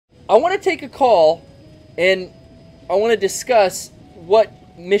I want to take a call, and I want to discuss what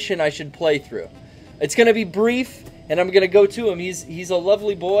mission I should play through. It's going to be brief, and I'm going to go to him. He's a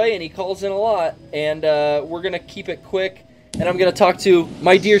lovely boy, and he calls in a lot, and we're going to keep it quick, and I'm going to talk to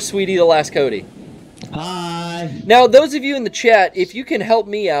my dear sweetie, the last Cody. Hi. Now, those of you in the chat, if you can help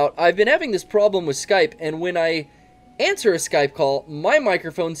me out, I've been having this problem with Skype, and when I answer a Skype call, my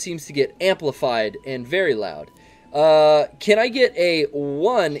microphone seems to get amplified and very loud. Can I get a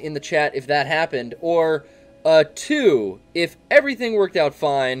 1 in the chat if that happened, or a 2 if everything worked out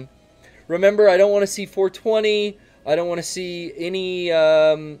fine? Remember, I don't want to see 420. I don't want to see any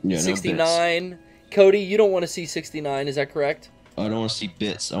 69. No, Cody, you don't want to see 69, is that correct? I don't want to see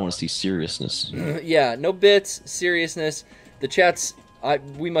bits. I want to see seriousness. Yeah, no bits, seriousness. The chat's...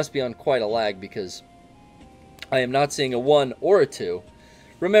 we must be on quite a lag because I am not seeing a 1 or a 2.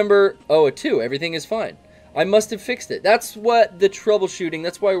 Remember, a 2. Everything is fine. I must have fixed it. That's what the troubleshooting...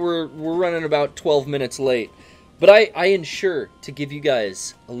 That's why we're running about 12 minutes late. But I ensure to give you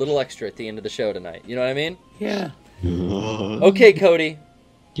guys a little extra at the end of the show tonight. You know what I mean? Yeah. Okay, Cody.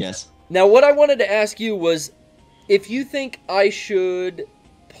 Yes. Now, what I wanted to ask you was if you think I should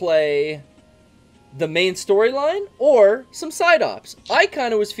play the main storyline or some side ops. I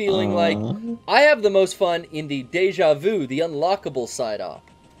kind of was feeling like I have the most fun in the Deja Vu, the unlockable side op.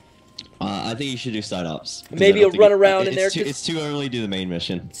 I think you should do side ops. Maybe a run around in there. It's too early to do the main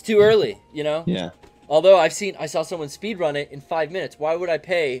mission. It's too early, you know? Yeah. Although I saw someone speedrun it in 5 minutes. Why would I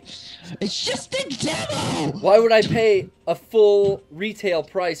pay? It's just a demo! Why would I pay a full retail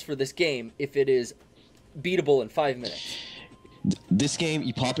price for this game if it is beatable in 5 minutes? This game,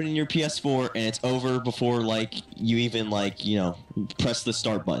 you pop it in your PS4 and it's over before you even press the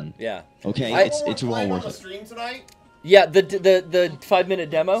start button. Yeah. Okay, it's well worth it. Stream tonight? Yeah, the 5-minute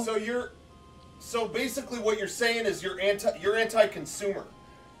demo. So basically what you're saying is you're anti-consumer.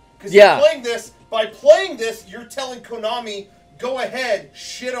 Because by playing this, you're telling Konami, go ahead,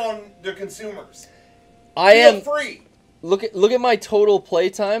 shit on the consumers. I am free. Look at my total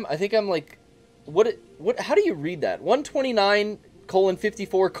playtime. I think I'm like, what? How do you read that?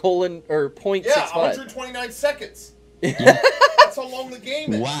 129:54 or 0.65. Yeah, 129 seconds. That's how long the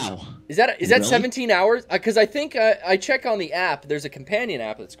game is. Wow. Is that really? 17 hours? Because I think I check on the app. There's a companion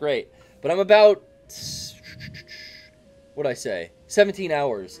app that's great, but I'm about what'd I say? 17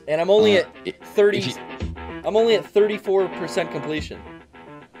 hours, and I'm only at 30. I'm only at 34% completion.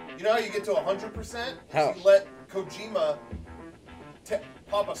 You know how you get to 100%? How? You let Kojima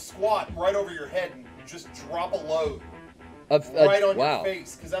pop a squat right over your head and just drop a load right on your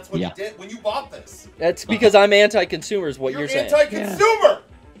face, because that's what he did when you bought this. That's because I'm anti-consumer, is what you're saying. Anti-consumer.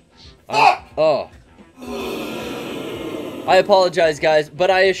 Fuck. I apologize, guys,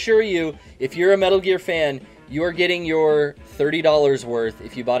 but I assure you, if you're a Metal Gear fan, you are getting your $30 worth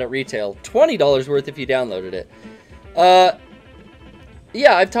if you bought it retail, $20 worth if you downloaded it.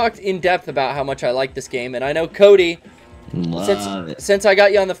 Yeah, I've talked in depth about how much I like this game, and I know Cody, since I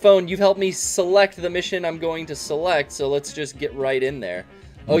got you on the phone, you've helped me select the mission I'm going to select, so let's just get right in there.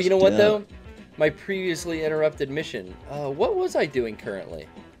 Oh, you know what, though? My previously interrupted mission. What was I doing currently?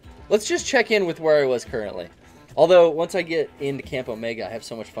 Let's just check in with where I was currently. Although, once I get into Camp Omega, I have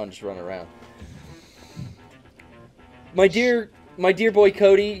so much fun just running around. My dear boy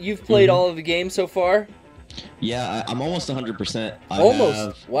Cody, you've played all of the games so far? Yeah, I'm almost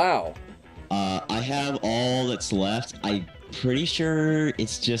 100%. Wow. I have all that's left. I'm pretty sure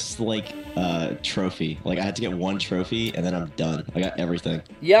it's just a trophy. I had to get one trophy and then I'm done. I got everything.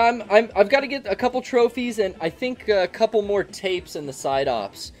 Yeah, I've got to get a couple trophies and I think a couple more tapes in the side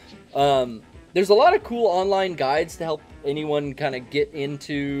ops. There's a lot of cool online guides to help anyone kind of get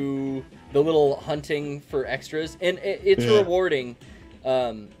into the little hunting for extras, and it's rewarding.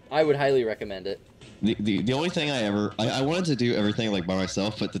 I would highly recommend it. The only thing I wanted to do everything by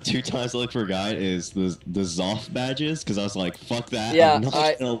myself, but the 2 times I looked for a guide is the Zoff badges, because I was like, fuck that. Yeah,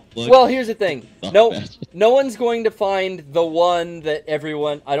 well, here's the thing. No one's going to find the one that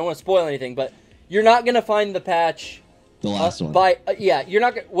everyone. I don't want to spoil anything, but you're not going to find the patch. The last one. You're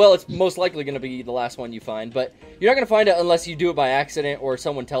not. Well, it's most likely going to be the last one you find, but you're not going to find it unless you do it by accident or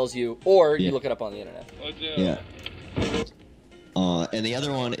someone tells you, or you look it up on the internet. Yeah. And the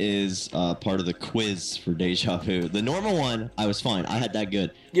other one is part of the quiz for Deja Vu. The normal one, I was fine. I had that good.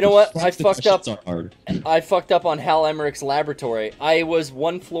 You know what? I fucked up. Hard. I fucked up on Hal Emmerich's laboratory. I was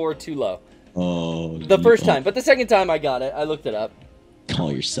 1 floor too low. Oh. The first time, but the second time I got it. I looked it up.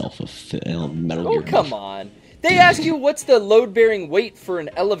 Call yourself a Metal Gear. Oh, come on. They ask you what's the load-bearing weight for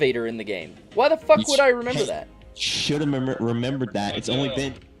an elevator in the game. Why the fuck would I remember that? Should have remembered that. It's only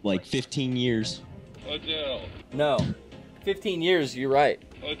been 15 years. No. 15 years, you're right.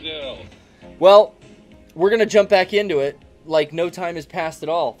 Adele. Well, we're going to jump back into it like no time has passed at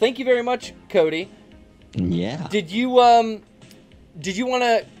all. Thank you very much, Cody. Yeah. Did you want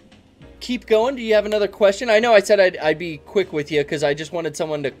to keep going? Do you have another question? I know I said I'd be quick with you because I just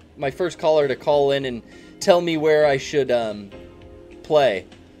wanted my first caller to call in and tell me where I should play.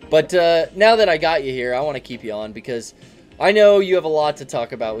 But now that I got you here, I want to keep you on because I know you have a lot to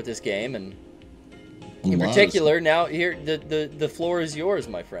talk about with this game, and in particular, now here the floor is yours,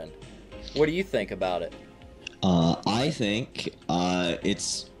 my friend. What do you think about it? I think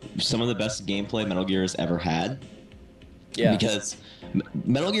it's some of the best gameplay Metal Gear has ever had. Yeah. Because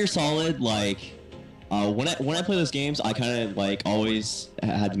Metal Gear Solid, like, when I play those games, I kind of like always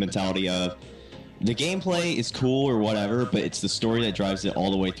had the mentality of the gameplay is cool or whatever, but it's the story that drives it all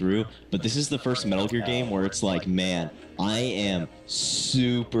the way through. But this is the first Metal Gear game where it's like, man, I am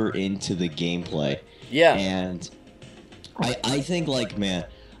super into the gameplay. Yeah. And I think, like, man,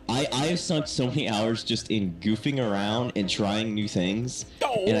 I've sunk so many hours just in goofing around and trying new things,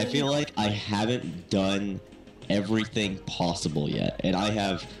 and I feel like I haven't done everything possible yet. And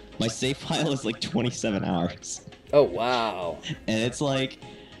my save file is like 27 hours. Oh wow! And it's like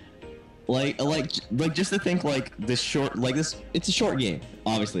just to think like this short, like this, it's a short game.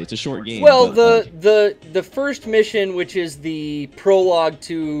 Obviously, it's a short game. Well, but, the first mission, which is the prologue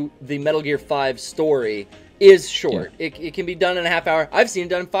to the Metal Gear 5 story, is short. Yeah. It can be done in a half hour. I've seen it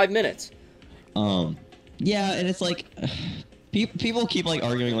done in 5 minutes. Yeah, and it's like people keep like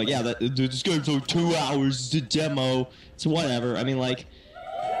arguing like, yeah, this game's like 2 hours. It's a demo. It's whatever. I mean, like,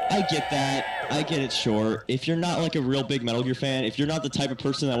 I get that. I get it's short. If you're not like a real big Metal Gear fan, if you're not the type of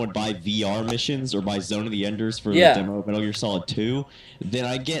person that would buy VR missions or buy Zone of the Enders for the demo of Metal Gear Solid 2, then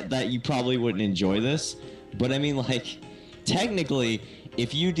I get that you probably wouldn't enjoy this. But I mean, like, technically,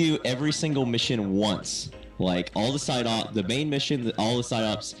 if you do every single mission once, like all the main mission, all the side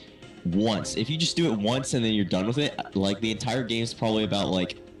ops once, if you just do it once and then you're done with it, like the entire game's probably about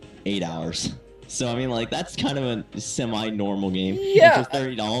like 8 hours. So I mean, like, that's kind of a semi-normal game. Yeah. And for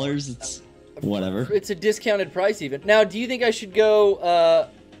 $30, it's whatever. It's a discounted price even. Now, do you think I should go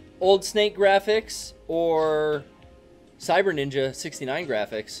old Snake graphics or Cyber Ninja 69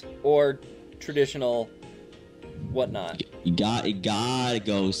 graphics or traditional whatnot? You gotta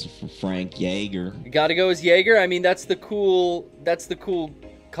go for Frank Jaeger. You gotta go as Jaeger. I mean, that's the cool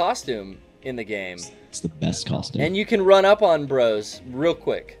costume in the game. It's the best costume. And you can run up on bros real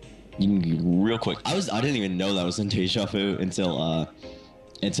quick. You can be real quick. I didn't even know that was in Deja Vu until I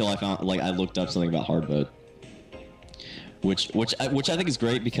found, like, I looked up something about hard mode, which I think is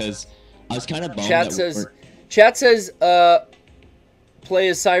great because I was kind of bummed. Chat says play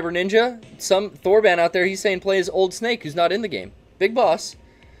as Cyber Ninja. Some Thorban out there, he's saying play as Old Snake, who's not in the game. Big Boss.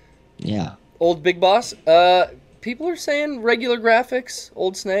 Yeah. Old Big Boss. People are saying regular graphics,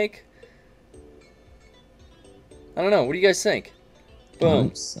 Old Snake. I don't know. What do you guys think?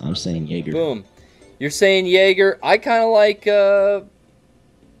 Boom. I'm saying Jaeger. Boom. You're saying Jaeger. I kind of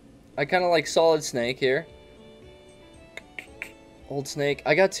like Solid Snake here. Old Snake.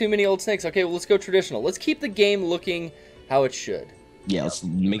 I got too many Old Snakes. Okay, well, let's go traditional. Let's keep the game looking how it should. Yeah, let's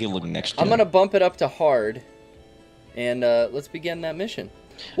make it look next gen. I'm going to bump it up to hard, and let's begin that mission.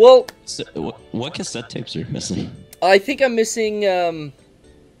 Well... So, what cassette tapes are you missing? I think I'm missing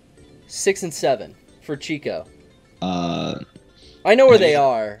 6 and 7 for Chico. I know where they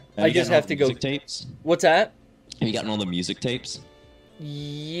are. I just have to go... Music tapes? What's that? Have you gotten all the music tapes?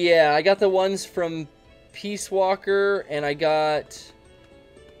 Yeah, I got the ones from Peace Walker, and I got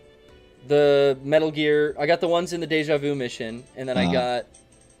the Metal Gear. I got the ones in the Deja Vu mission, and then I got...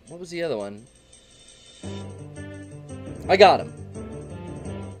 What was the other one? I got him.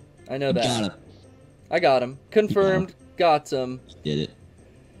 I know that. Got him. I got him. Confirmed. Got them. Did it.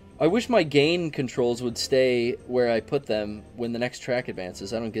 I wish my gain controls would stay where I put them when the next track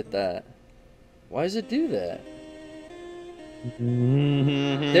advances. I don't get that. Why does it do that?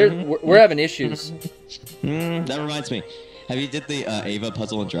 We're having issues. That reminds me. Have you did the Ava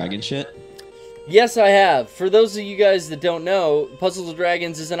Puzzle and Dragon shit? Yes, I have. For those of you guys that don't know, Puzzles and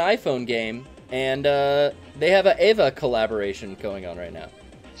Dragons is an iPhone game, and they have an Ava collaboration going on right now.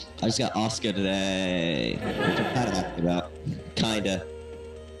 I just got Oscar today, which I'm kind of happy about. Kinda.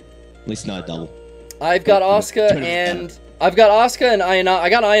 At least not a double. I've got Asuka and Ayanami. I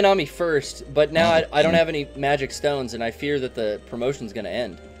got Ayanami first, but now I don't have any magic stones, and I fear that the promotion's gonna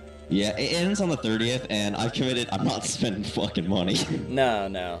end. Yeah, it ends on the 30th, and I've committed. I'm not spending fucking money.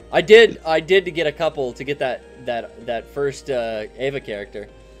 No. I did to get a couple to get that first Ava character.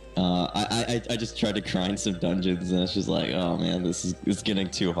 I just tried to grind some dungeons, and it's just like, oh man, it's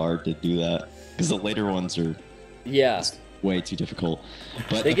getting too hard to do that because the later ones are. Yeah. way too difficult.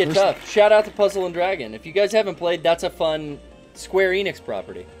 But they get tough. Shout out to Puzzle and Dragon. If you guys haven't played, that's a fun Square Enix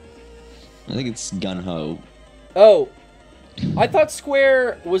property. I think it's Gun Ho. Oh, I thought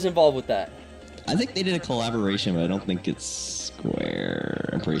Square was involved with that. I think they did a collaboration, but I don't think it's Square.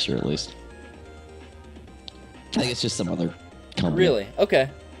 I'm pretty sure, at least. I think it's just some other company. Really? Okay.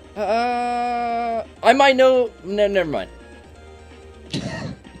 I might know. No, never mind.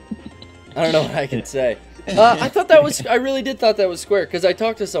 I don't know what I can say. I thought that was. I really did thought that was Square because I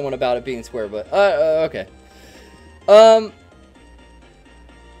talked to someone about it being Square, but okay.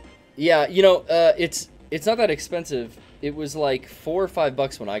 Yeah, you know, it's not that expensive. It was like $4 or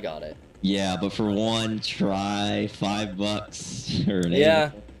 $5 when I got it. Yeah, but for one try, $5 or an yeah.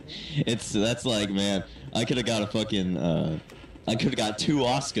 That's like, man, I could have got a fucking I could have got 2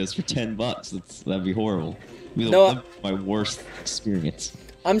 Oscars for $10. That'd be horrible. That'd be my worst experience.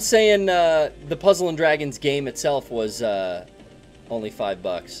 I'm saying the Puzzle and Dragons game itself was only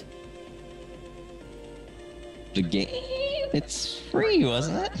 $5. The game? It's free,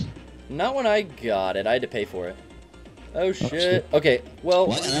 wasn't it? Not when I got it. I had to pay for it. Oh shit. Okay, well.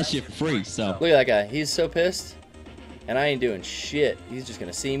 Well, that shit for free, so. Look at that guy. He's so pissed. And I ain't doing shit. He's just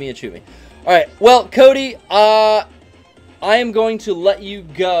gonna see me and shoot me. Alright, well, Cody, I am going to let you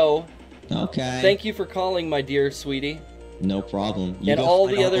go. Okay. Thank you for calling, my dear sweetie. No problem. And all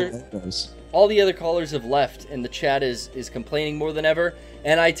the other callers have left, and the chat is complaining more than ever.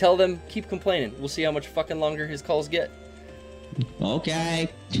 And I tell them, keep complaining. We'll see how much fucking longer his calls get. Okay.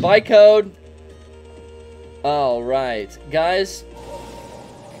 Bye, Code. All right, guys,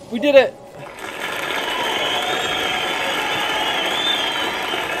 we did it.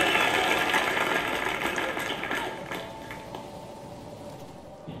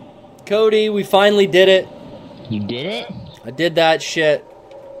 Cody, we finally did it. You did it? I did that shit.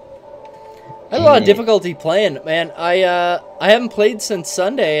 I had a lot of difficulty playing, man. I haven't played since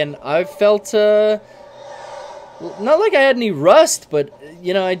Sunday, and I felt not like I had any rust, but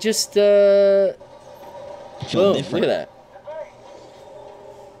you know, I just boom, look at that.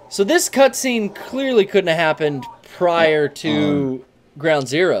 So this cutscene clearly couldn't have happened prior to Ground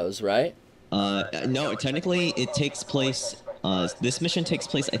Zeroes, right? No, technically it takes place. This mission takes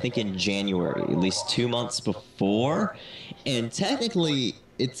place, I think, in January, at least 2 months before, and technically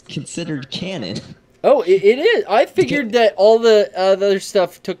it's considered canon. Oh, it is. I figured that all the other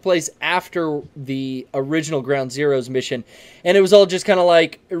stuff took place after the original Ground Zeroes mission, and it was all just kind of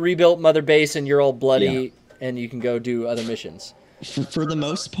like rebuilt Mother Base, and you're all bloody, and you can go do other missions. For the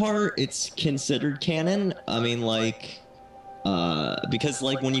most part, it's considered canon. I mean, like, because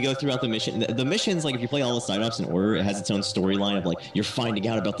like when you go throughout the missions, like if you play all the side ops in order, it has its own storyline of like you're finding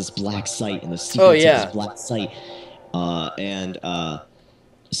out about this black site and the secrets of this black site,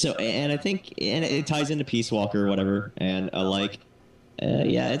 So, and I think, and it ties into Peace Walker or whatever, and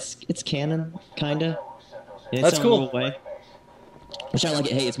yeah, it's canon, kinda. In That's its cool. own little way. Which I like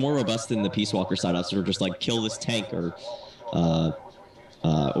it. Hey, it's more robust than the Peace Walker side ups, or just like kill this tank, or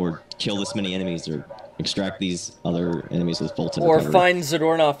kill this many enemies, or extract these other enemies with Fulton. Or find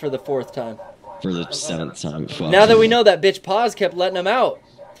Zadornov for the 4th time. For the 7th time. Fuck. Now that we know that bitch Paz kept letting him out.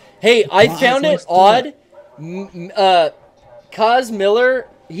 Hey, I found it odd. Kaz Miller,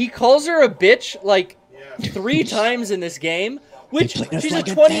 he calls her a bitch like 3 times in this game, which she's like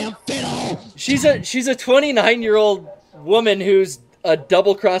she's a 29-year-old woman who's a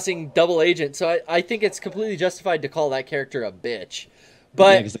double-crossing double agent. So I think it's completely justified to call that character a bitch.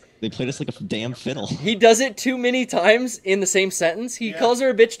 But yeah, they played us like a damn fiddle. He does it too many times in the same sentence. He calls her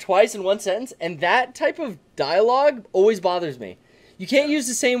a bitch twice in one sentence, and that type of dialogue always bothers me. You can't use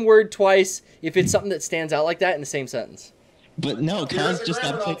the same word twice if it's something that stands out like that in the same sentence. But no, Kaz just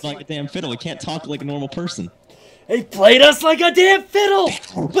got played like a damn fiddle. He can't talk like a normal person. He played us like a damn fiddle!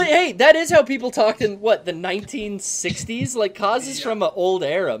 But hey, that is how people talked in, what, the 1960s? Like, Kaz is from an old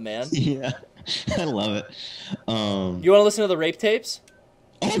era, man. Yeah, I love it. You want to listen to the rape tapes?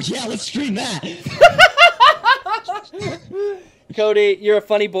 Oh, yeah, let's stream that! Cody, you're a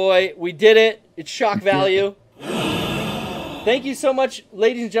funny boy. We did it. It's shock value. Thank you so much,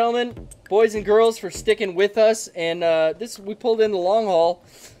 ladies and gentlemen, boys and girls, for sticking with us. And we pulled in the long haul.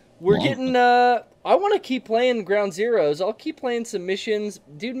 We're getting... I want to keep playing Ground Zeroes. I'll keep playing some missions.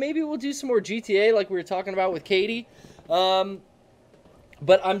 Dude, maybe we'll do some more GTA like we were talking about with Katie.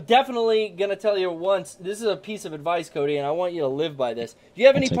 But I'm definitely going to tell you once, this is a piece of advice, Cody, and I want you to live by this. Do you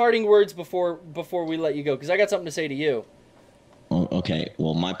have any parting words before we let you go? Because I got something to say to you. Okay,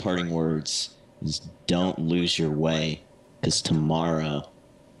 well, my parting words is don't lose your way, because tomorrow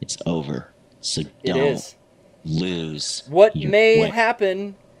it's over. So don't lose what may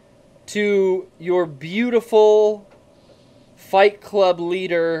happen to your beautiful Fight Club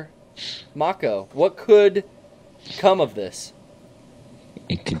leader Mako? What could come of this?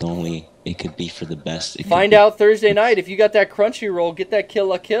 It could be for the best. Find out Thursday night. If you got that Crunchyroll, get that Kill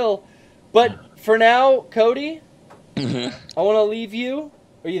la Kill. But for now, Cody, I want to leave you.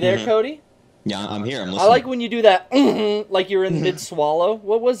 Are you there, Cody? Yeah, I'm here. I'm listening. I like when you do that, like you're in mid-swallow.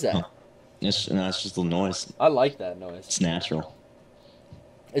 What was that? It's just a noise. I like that noise. It's natural.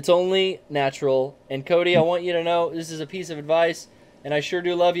 It's only natural. And Cody, I want you to know this is a piece of advice, and I sure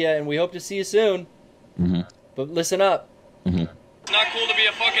do love you, and we hope to see you soon. But listen up. It's not cool to be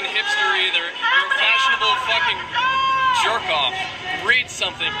a fucking hipster either. You're a fashionable fucking jerk-off. Read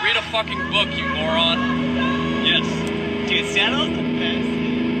something. Read a fucking book, you moron. Yes. Dude, Seattle's the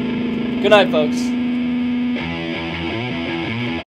best. Good night, folks.